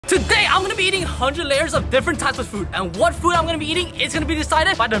Today, I'm gonna be eating 100 layers of different types of food. And what food I'm gonna be eating is gonna be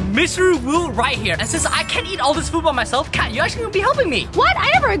decided by the mystery wheel right here. And since I can't eat all this food by myself, Kat, you're actually gonna be helping me. What?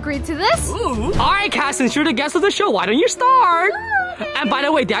 I never agreed to this. Ooh. Alright, Kat, since you're the guest of the show, why don't you start? Okay. And by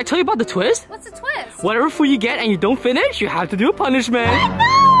the way, did I tell you about the twist? What's the twist? Whatever food you get and you don't finish, you have to do a punishment.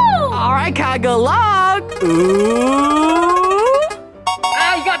 No! Alright, Kat, good luck. Ooh.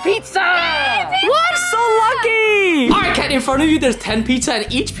 Ah, you got pizza! What? So lucky! Alright, Kat, in front of you there's 10 pizza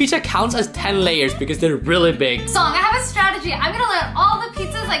and each pizza counts as 10 layers because they're really big. Zhong, I have a strategy. I'm gonna let all the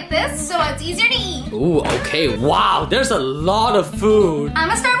pizzas like this so it's easier to eat. Ooh, okay. Wow, there's a lot of food. I'm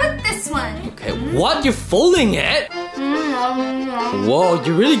gonna start with this one. Okay, what? You're folding it? Whoa,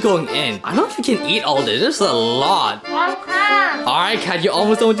 you're really going in. I don't know if you can eat all this. There's a lot. Okay. Alright, Kat, you're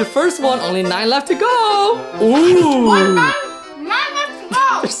almost done with your first one. Only 9 left to go. Ooh. Nine left to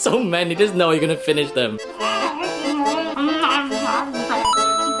go. There's so many. Just know you're gonna finish them.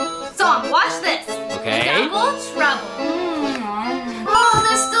 Zhong, watch this. Okay. Double trouble. Oh,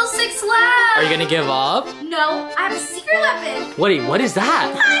 there's still 6 left. Are you gonna give up? No, I have a secret weapon. Wait, what is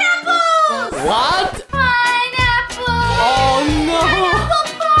that? Pineapples! What? Pineapples! Oh no! Pineapple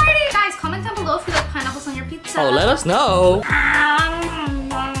party! Guys, comment down below if you like pineapples on your pizza. Oh, let us know. Pineapple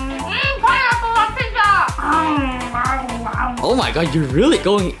on pizza! Oh my god, you're really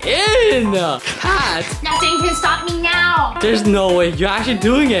going in! Kat! Nothing can stop me now. There's no way. You're actually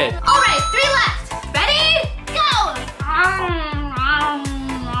doing it. Alright, 3 left. Ready? Go!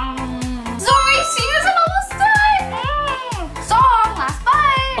 Zhong, are you serious? I'm almost done. Zhong, last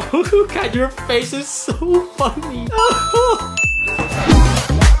bite. Oh, Kat, your face is so funny.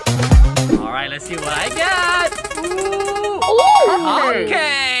 Alright, let's see what I get. Ooh,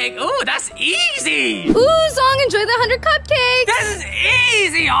 cupcake. Ooh, that's easy. Ooh, Zhong, enjoy the 100 cupcakes. This is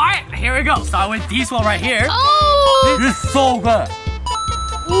easy. Alright, here we go. Start with this one right here. Oh! This is so good.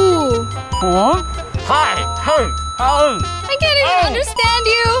 Ooh. What? Hi. I can't even understand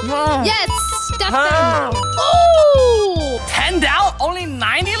you. Yes, stuff them. Oh. Ooh! 10 down, only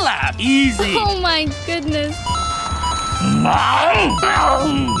 90 left. Easy. Oh my goodness.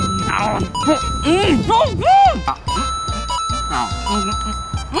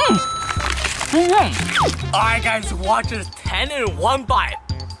 Alright guys, watch this. 10 in one bite.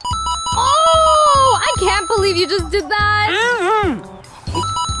 Oh! I can't believe you just did that.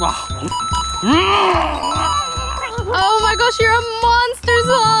 Oh my gosh, you're a monster,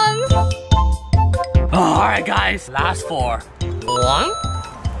 Zhong. Alright guys, last 4. 1.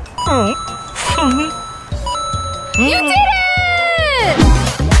 You did it!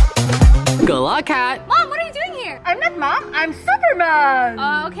 Good luck, Kat. Mom, what are you doing here? I'm not Mom, I'm Superman!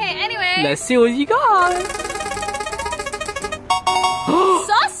 Okay, anyway. Let's see what you got.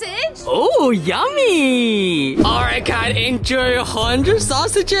 Sausage? Oh, yummy! Alright, Kat, enjoy your 100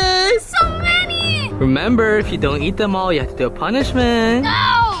 sausages. So many! Remember, if you don't eat them all, you have to do a punishment.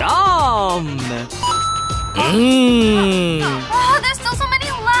 No! Yum! Mmm. Oh, there's still so many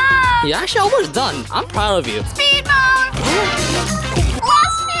left. You're actually almost done. I'm proud of you. Speed mode.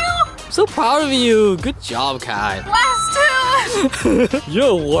 Last few. So proud of you. Good job, Kat. Last 2. You're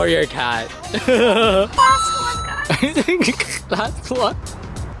a warrior, Kat. Last one, guys. Last one.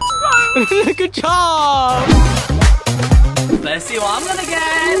 Good job. Let's see what I'm gonna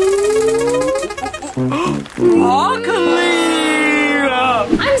get. Broccoli.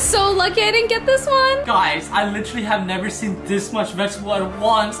 I'm so lucky I didn't get this one. Guys, I literally have never seen this much vegetable at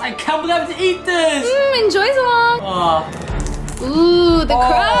once. I can't believe I have to eat this. Enjoy, Zhong. Ooh, the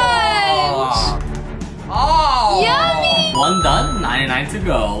crunch. Oh. Yummy. 1 done, 99 to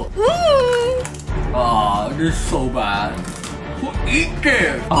go. Oh, this is so bad. Who eat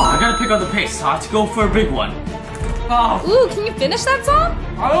this? Oh, I gotta pick up the pace, so I have to go for a big one. Oh, Ooh, can you finish that song?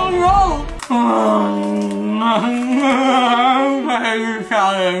 I don't know.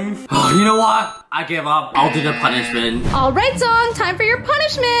 Oh, you know what? I give up. I'll do the punishment. All right, Zhong, time for your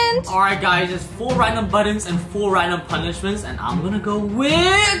punishment. Alright guys, there's 4 random buttons and 4 random punishments, and I'm gonna go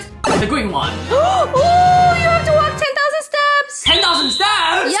with the green one. Ooh, you have to walk 10,000 steps. 10,000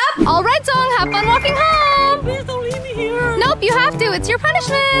 steps? Yep. All right, Zhong, have fun walking home. Please don't leave me here. Nope, you have to. It's your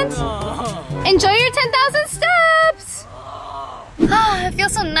punishment. Enjoy your 10,000 steps. It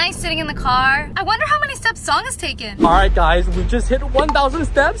feels so nice sitting in the car. I wonder how many steps Zhong has taken. Alright guys, we just hit 1,000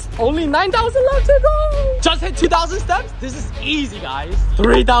 steps. Only 9,000 left to go. Just hit 2,000 steps. This is easy, guys.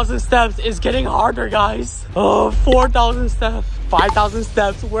 3,000 steps is getting harder, guys. Oh, 4,000 steps. 5,000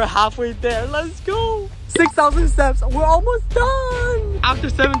 steps. We're halfway there. Let's go. 6,000 steps. We're almost done. After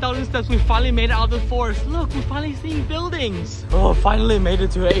 7,000 steps, we finally made it out of the forest. Look, we're finally seeing buildings. Oh, finally made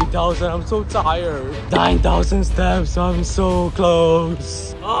it to 8,000. I'm so tired. 9,000 steps. I'm so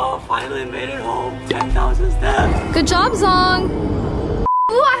close. Oh, finally made it home. 10,000 steps. Good job, Zhong.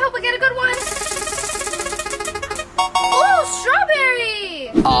 Ooh, I hope I get a good one. Ooh,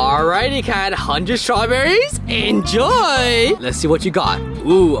 strawberry. Alrighty, Cat. 100 strawberries. Enjoy. Let's see what you got.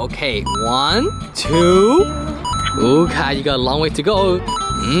 Ooh, okay. 1, 2. Ooh, Cat, you got a long way to go.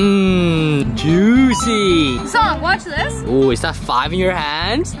 Mmm, juicy. Zhong, watch this. Ooh, is that 5 in your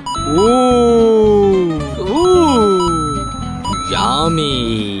hands? Ooh, ooh,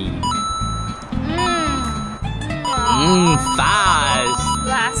 yummy. Mmm, fast.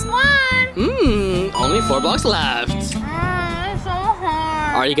 Last one. Mmm, only 4 blocks left. It's so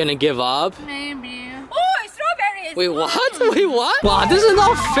hard. Are you gonna give up? Maybe. Oh, strawberries. Wait, what? Wait, what? Wow, this is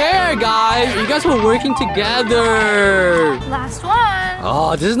not fair, guys. You guys were working together. Last one.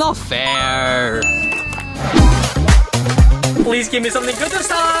 Oh, this is not fair. Please give me something good this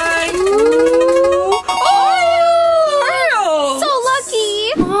time. Ooh. Oh, So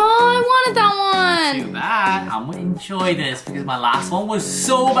lucky. Oh, I wanted that one. Too bad. I'm gonna enjoy this because my last one was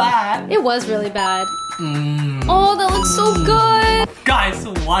so bad. It was really bad. Mm. Oh, that looks so good. Guys,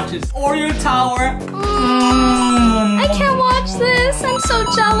 so watch this Oreo tower. I can't watch this. I'm so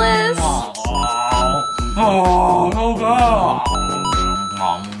jealous. Oh, God.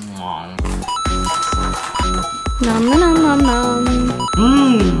 Nom nom nom nom.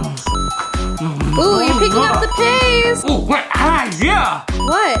 Ooh, you're picking up the pace. Oh, what idea?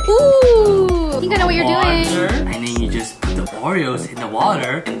 What? Ooh, I think I know what you're doing. And then you just put the Oreos in the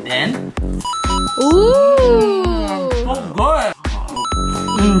water and then. Ooh. So good.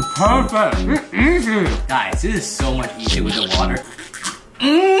 Perfect. It's easy. Guys, this is so much easier with the water.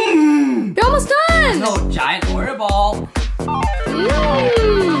 You're almost done. No giant Oreo ball. Ooh.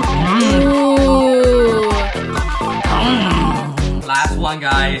 Last one,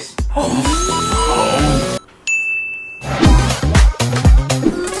 guys.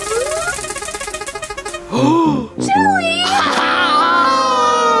 Chili.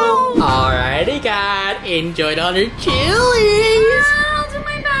 Alrighty, Cat. Enjoy the 100 chilies. I'll do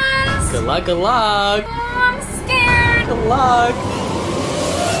my best. Good luck, good luck. Oh, I'm scared. Good luck.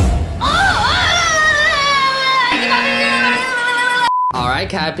 Alright,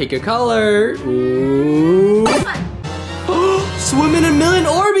 Cat, pick your color. Ooh. Swim in a million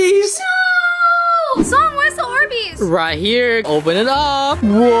Orbeez. No! Zhong, where's the Orbeez? Right here. Open it up.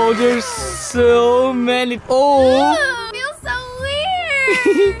 Whoa, there's so many. Oh. It feels so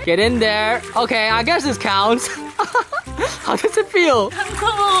weird. Get in there. Okay, I guess this counts. How does it feel? I'm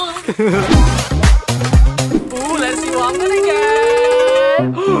cold. Ooh, let's see what I'm gonna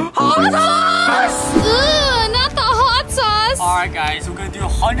get. Hot sauce! Ugh, not the hot sauce. Alright, guys, we're gonna do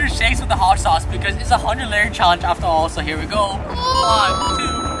 100 shakes with the hot sauce because it's a 100-layer challenge after all. So here we go. 1, 2,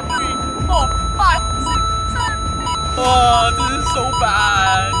 3, 4, 5, 6, 7, 8. Oh, this is so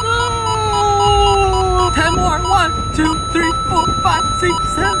bad. No. 10 more. 1, 2, 3, 4, 5, 6,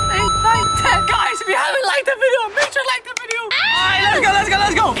 7, 8, 9, 10. Guys, if you haven't liked the video, make sure to like the video. Alright, let's go, let's go,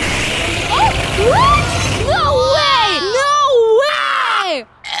 let's go. Oh, what? No way! No way!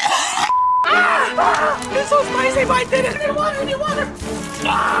 It's so spicy, but I did it. I need water, I need water.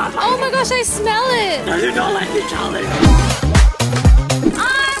 Oh my gosh, I smell it. No, you don't like the challenge.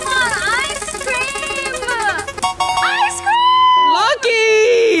 I want ice cream. Ice cream!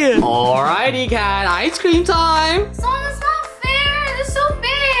 Lucky! Alrighty, Cat, ice cream time. Zhong, it's not fair. It's so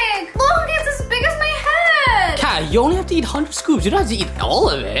big. Look, it's as big as my head. Cat, you only have to eat 100 scoops. You don't have to eat all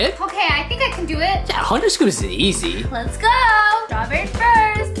of it. Okay, I think I can do it. Yeah, 100 scoops is easy. Let's go. Strawberry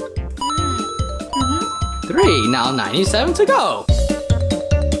first. 3, now 97 to go. Only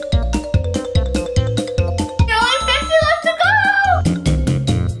 50 left to go.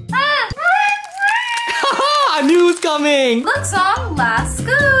 I knew it was coming. Look, Zhong, last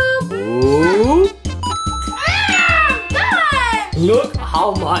scoop. Ooh. Done. Look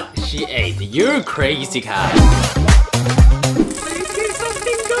how much she ate. You're crazy, Cat. Please get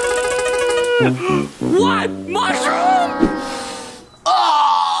something good. What? Mushroom?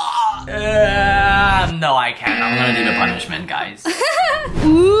 No, I can't. I'm gonna do the punishment, guys.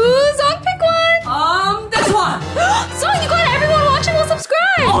 Ooh, Zhong, pick one. This one. Zhong, you got everyone watching will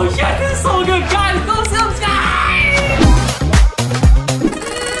subscribe. Oh yeah, this is so good, guys. Go subscribe.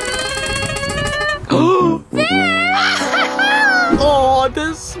 Oh,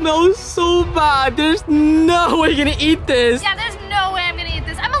 this smells so bad. There's no way you're gonna eat this. Yeah, there's no way I'm gonna eat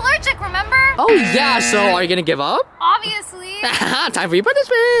this. I'm allergic, remember? Oh yeah, so are you gonna give up? Obviously. Time for your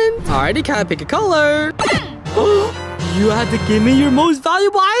punishment. Alrighty, can I pick a color? You have to give me your most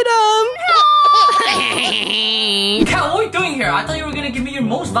valuable item. Kat, what are you doing here? I thought you were gonna give me your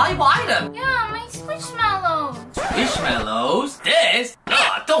most valuable item. Yeah, my squishmallows. Squishmallows? This? No,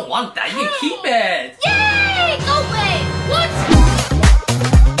 I don't want that. You can keep it. Yay! Go away. What?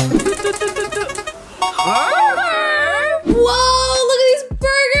 Whoa, look at these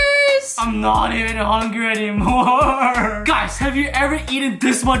burgers. I'm not even hungry anymore. Guys, have you ever eaten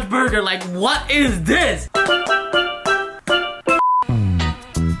this much burger? Like, what is this?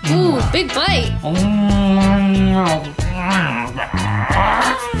 Ooh, big bite.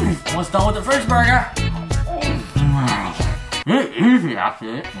 Almost done with the first burger. It's easy,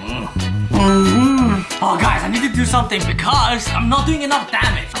 actually. Oh, guys, I need to do something because I'm not doing enough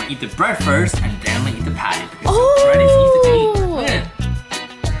damage. I'm gonna eat the bread first, and then I'm gonna eat the patty because the bread is easy to eat. Look at it.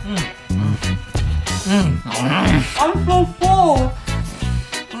 I'm so full.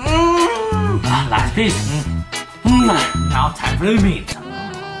 Last piece. Now time for the meat.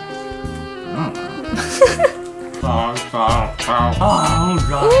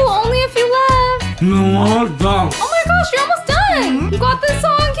 Ooh, only a few left. No, I'm done. Oh my gosh, you're almost done. You got this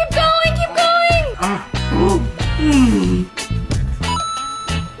song. Keep going, keep going.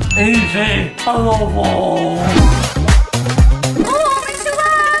 Easy. Oh, only two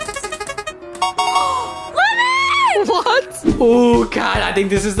left. Lemon! What? Oh, God, I think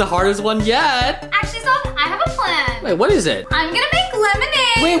this is the hardest one yet. Actually, Zhong, I have a plan. Wait, what is it? I'm gonna make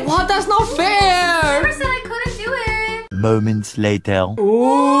lemonade. Wait, what? That's not fair. Never said I couldn't do it. Moments later.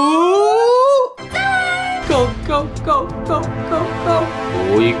 Ooh. Go, go, go, go, go, go.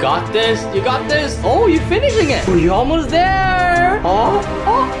 Oh, you got this. You got this. Oh, you're finishing it. Oh, you're almost there. Oh,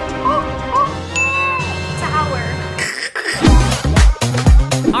 oh, oh, oh.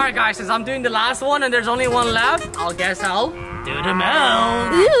 Sour. Alright, guys, since I'm doing the last one and there's only one left, I'll guess I'll do the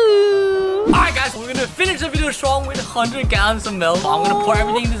milk. Ooh. Alright, guys, we're gonna finish the video strong with 100 gallons of milk. I'm gonna pour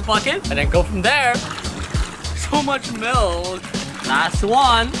everything in this bucket and then go from there. So much milk. Last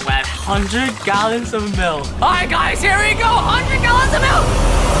one with 100 gallons of milk. Alright, guys, here we go. 100 gallons of milk.